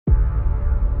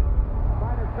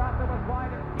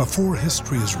Before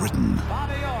history is written,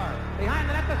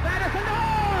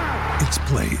 it's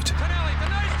played.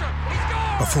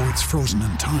 Before it's frozen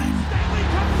in time,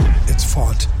 it's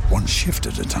fought one shift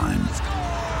at a time.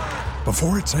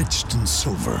 Before it's etched in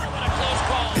silver,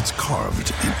 it's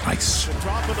carved in ice.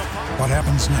 What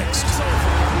happens next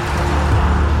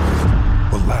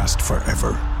will last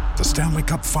forever. The Stanley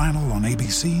Cup Final on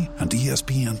ABC and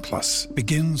ESPN Plus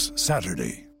begins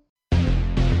Saturday.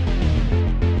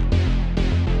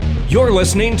 You're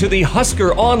listening to the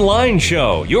Husker Online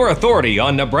Show, your authority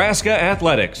on Nebraska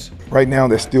athletics. Right now,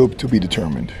 that's still to be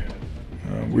determined.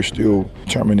 We're still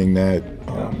determining that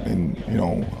and,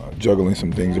 juggling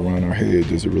some things around our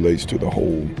heads as it relates to the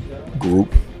whole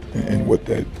group and what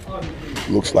that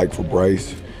looks like for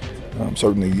Bryce.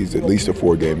 Certainly, he's at least a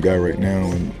 4-game guy right now,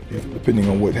 and depending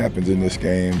on what happens in this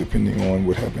game, depending on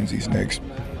what happens these next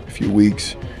few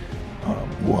weeks,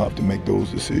 we'll have to make those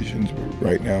decisions. But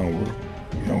right now,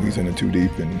 he's in the 2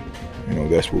 deep, and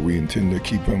that's where we intend to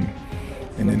keep him,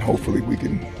 and then hopefully we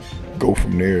can go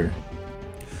from there.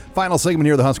 Final segment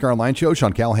here of the Husker Online Show.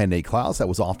 Sean Callahan, Nate Klaus. That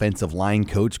was offensive line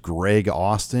coach Greg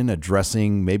Austin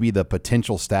addressing maybe the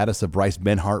potential status of Bryce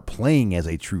Benhart playing as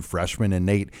a true freshman. And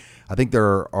Nate, I think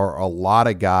there are a lot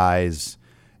of guys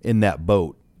in that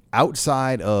boat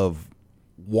outside of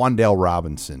Wan'Dale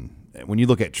Robinson. When you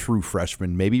look at true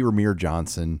freshmen, maybe Ramir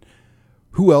Johnson,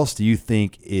 who else do you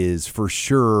think is for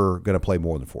sure going to play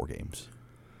more than 4 games?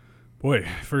 Boy,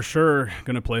 for sure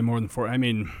going to play more than 4. I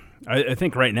mean, I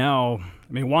think right now,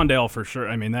 Wan'Dale for sure.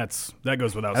 That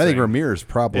goes without saying. I think Ramir is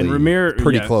probably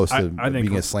pretty close to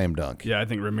being a slam dunk. Yeah, I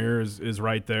think Ramir is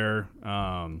right there.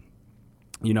 After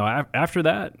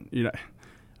that,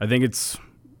 I think it's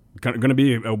going to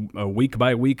be a week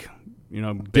by week.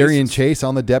 Darian Chase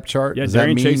on the depth chart. Yeah, does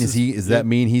that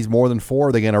mean he's more than 4?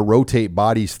 Are they going to rotate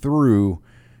bodies through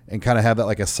and kind of have that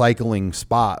like a cycling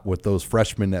spot with those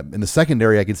freshmen in the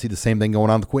secondary? I can see the same thing going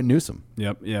on with Quentin Newsome.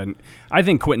 Yep. Yeah. I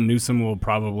think Quentin Newsome will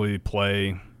probably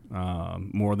play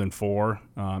more than 4.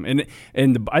 I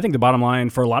think the bottom line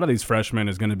for a lot of these freshmen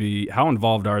is going to be how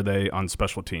involved are they on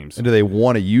special teams? And do they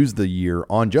want to use the year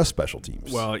on just special teams?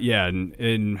 Well, yeah.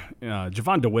 And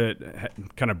Javon DeWitt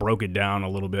kind of broke it down a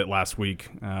little bit last week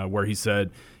where he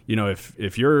said,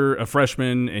 if you're a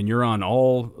freshman and you're on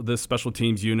all the special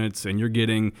teams units and you're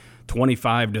getting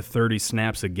 25 to 30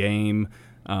 snaps a game,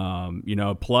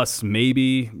 plus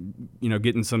maybe,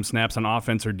 getting some snaps on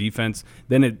offense or defense,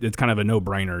 then it's kind of a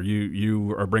no-brainer.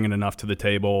 You are bringing enough to the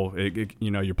table.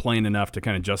 You're playing enough to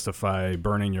kind of justify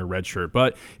burning your red shirt.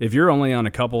 But if you're only on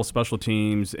a couple special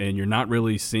teams and you're not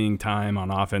really seeing time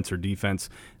on offense or defense,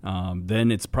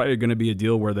 then it's probably going to be a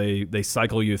deal where they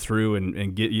cycle you through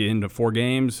and get you into 4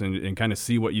 games and kind of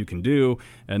see what you can do.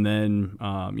 And then,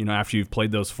 after you've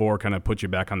played those 4, kind of put you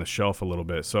back on the shelf a little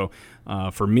bit. So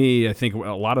for me, I think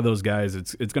a lot of those guys,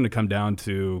 it's going to come down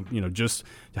to, just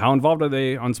how involved are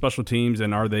they on special teams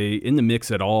and are they in the mix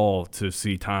at all to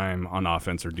see time on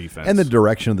offense or defense? And the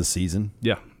direction of the season.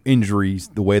 Yeah. Injuries,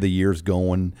 the way the year's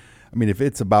going. If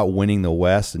it's about winning the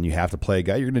West and you have to play a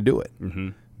guy, you're going to do it. Mm-hmm.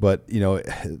 But,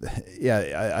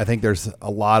 I think there's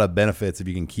a lot of benefits if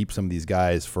you can keep some of these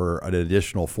guys for an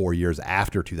additional 4 years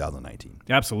after 2019.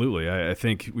 Absolutely. I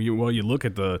think, you look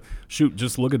at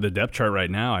just look at the depth chart right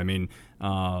now.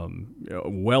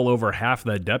 Well over half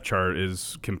that depth chart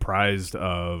is comprised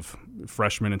of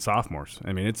freshmen and sophomores.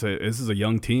 This is a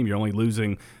young team. You're only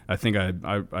losing, I think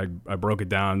I broke it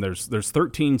down. There's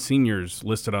 13 seniors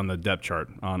listed on the depth chart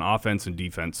on offense and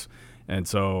defense. And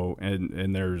so,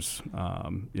 and there's,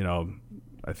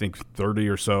 I think 30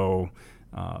 or so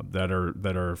that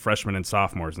are freshmen and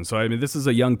sophomores. And so, this is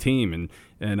a young team,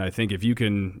 and I think if you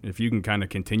can kind of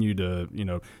continue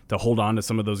to hold on to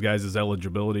some of those guys'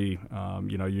 eligibility,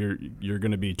 you're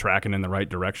going to be tracking in the right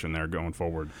direction there going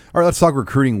forward. All right, let's talk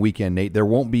recruiting weekend, Nate. There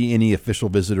won't be any official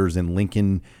visitors in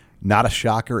Lincoln. Not a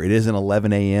shocker. It is an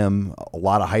 11 a.m. A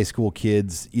lot of high school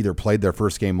kids either played their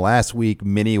first game last week.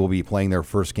 Many will be playing their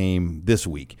first game this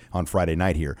week on Friday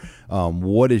night here.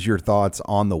 What is your thoughts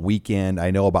on the weekend?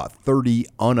 I know about 30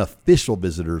 unofficial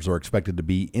visitors are expected to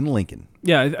be in Lincoln.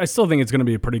 Yeah, I still think it's going to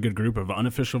be a pretty good group of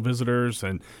unofficial visitors,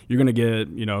 and you're going to get,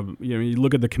 you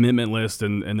look at the commitment list,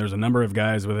 and there's a number of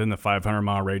guys within the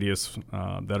 500-mile radius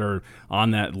that are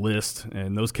on that list,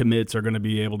 and those commits are going to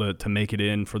be able to make it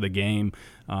in for the game.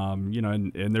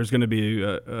 And there's going to be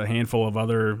a handful of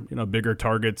other, bigger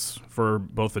targets for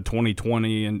both the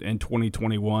 2020 and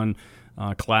 2021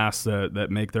 class that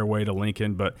make their way to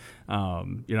Lincoln. But,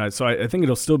 so I think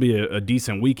it'll still be a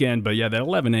decent weekend. But, yeah, that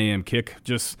 11 a.m. kick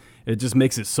it just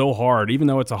makes it so hard, even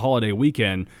though it's a holiday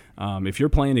weekend. If you're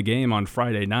playing a game on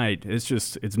Friday night,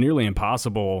 it's nearly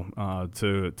impossible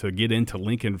to get into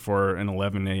Lincoln for an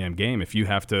 11 a.m. game if you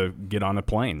have to get on a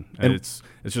plane. And it's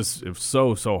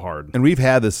so hard. And we've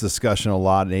had this discussion a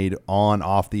lot, Nate,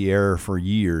 off the air for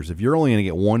years. If you're only going to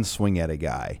get one swing at a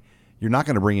guy, you're not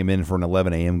going to bring him in for an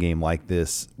 11 a.m. game like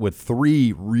this with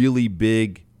 3 really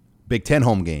big Big Ten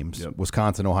home games,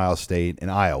 Wisconsin, Ohio State,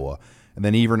 and Iowa. And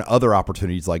then even other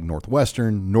opportunities like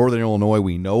Northwestern, Northern Illinois,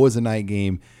 we know is a night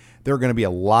game. There are going to be a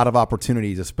lot of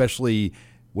opportunities, especially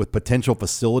with potential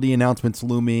facility announcements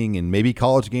looming and maybe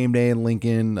College game day in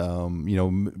Lincoln.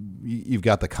 You've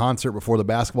got the concert before the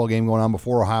basketball game going on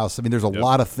before Ohio State. I mean, there's a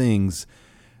lot of things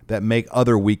that make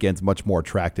other weekends much more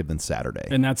attractive than Saturday.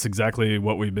 And that's exactly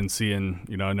what we've been seeing.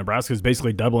 Nebraska is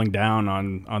basically doubling down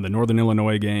on the Northern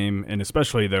Illinois game and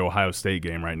especially the Ohio State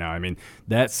game right now. I mean,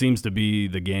 that seems to be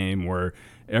the game where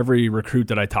every recruit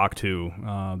that I talk to,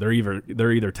 they're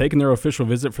either taking their official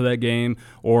visit for that game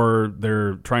or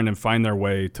they're trying to find their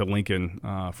way to Lincoln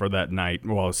for that night.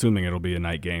 Well, assuming it'll be a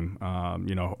night game.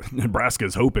 Nebraska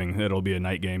is hoping it'll be a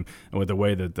night game with the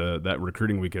way that that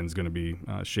recruiting weekend is going to be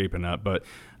shaping up. But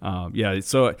it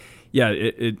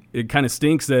kind of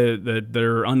stinks that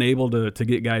they're unable to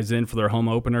get guys in for their home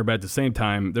opener. But at the same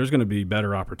time, there's going to be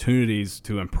better opportunities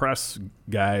to impress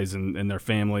guys and their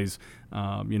families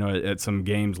at some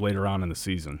games later on in the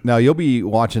season. Now, you'll be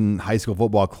watching high school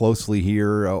football closely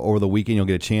here over the weekend. You'll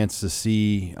get a chance to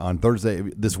see on Thursday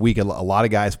this week a lot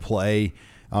of guys play.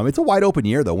 It's a wide open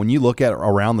year, though. When you look at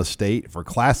around the state, for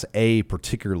Class A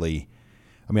particularly,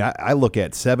 I mean, I look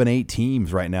at 7-8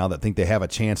 teams right now that think they have a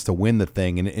chance to win the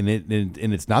thing, and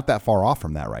it's not that far off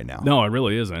from that right now. No, it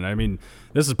really isn't. I mean,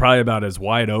 this is probably about as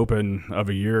wide open of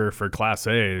a year for Class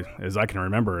A as I can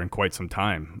remember in quite some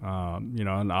time.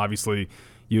 And obviously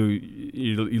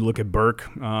you look at Burke.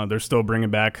 They're still bringing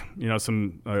back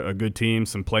a good team,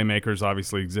 some playmakers.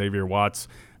 Obviously Xavier Watts.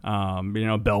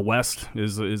 Bell West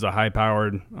is a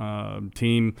high-powered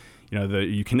team.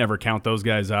 You can never count those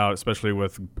guys out, especially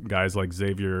with guys like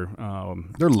Xavier.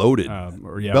 They're loaded.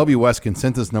 Bellevue West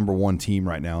consensus number 1 team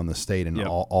right now in the state in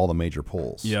all the major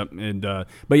polls. Yep. And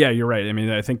but yeah, you're right. I mean,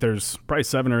 I think there's probably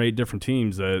 7 or 8 different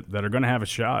teams that are going to have a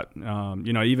shot.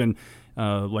 Even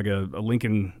like a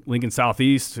Lincoln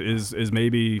Southeast is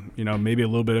maybe a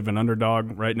little bit of an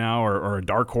underdog right now, or a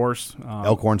dark horse.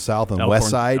 Elkhorn South and West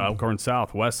Side. Elkhorn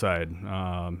South, West Side.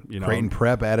 Creighton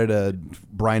Prep added a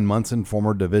Brian Munson,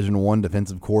 former Division I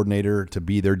defensive coordinator, to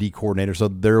be their D coordinator. So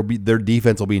their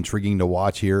defense will be intriguing to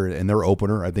watch here in their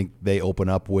opener. I think they open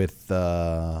up with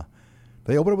Omaha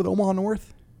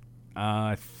North.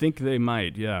 I think they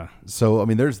might, yeah. So, I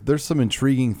mean, there's some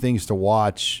intriguing things to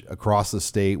watch across the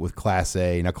state with Class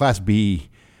A. Now, Class B,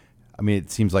 I mean,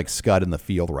 it seems like Scud in the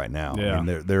field right now. Yeah. I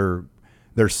mean, they're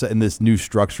in this new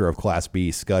structure of Class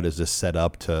B. Scud is just set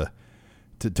up to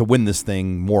win this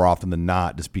thing more often than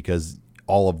not, just because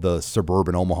all of the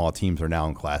suburban Omaha teams are now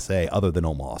in Class A, other than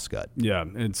Omaha Scud. Yeah,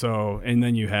 and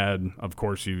then you had, of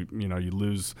course, you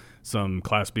lose some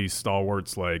Class B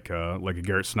stalwarts like a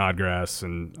Garrett Snodgrass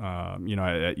and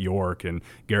at York, and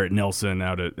Garrett Nelson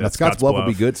out at Scottsbluff will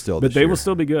be good still. But they will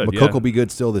still be good. McCook will be good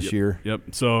still this year. Yep.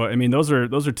 So I mean, those are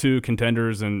 2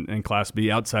 contenders in Class B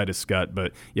outside of Scott.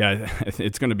 But yeah,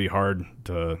 it's going to be hard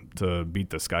to beat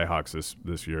the Skyhawks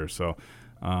this year. So.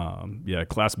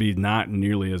 Class B not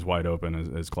nearly as wide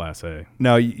open as Class A.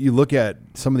 Now, you look at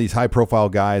some of these high-profile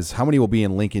guys. How many will be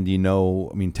in Lincoln, do you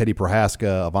know? I mean, Teddy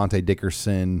Prohaska, Avante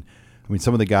Dickerson. I mean,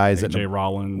 some of the guys AJ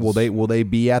Rollins. Will they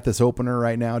be at this opener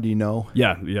right now? Do you know?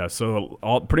 Yeah. So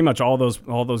pretty much all those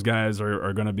guys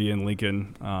are going to be in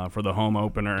Lincoln for the home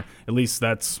opener. At least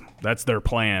that's their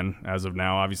plan as of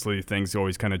now. Obviously, things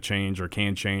always kind of change or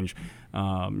can change.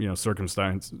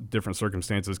 Different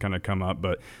circumstances kind of come up,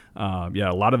 but a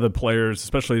lot of the players,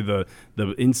 especially the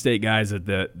in-state guys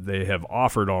that they have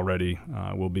offered already,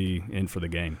 will be in for the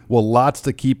game. Well, lots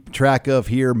to keep track of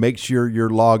here. Make sure you're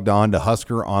logged on to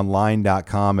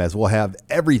HuskerOnline.com, as we'll have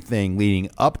everything leading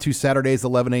up to Saturday's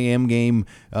 11 a.m. game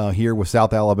here with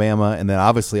South Alabama, and then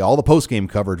obviously all the post-game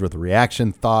coverage with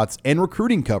reaction, thoughts, and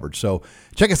recruiting coverage. So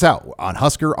check us out on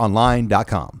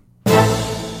HuskerOnline.com.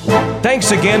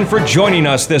 Thanks again for joining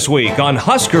us this week on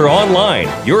Husker Online,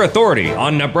 your authority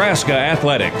on Nebraska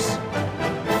athletics.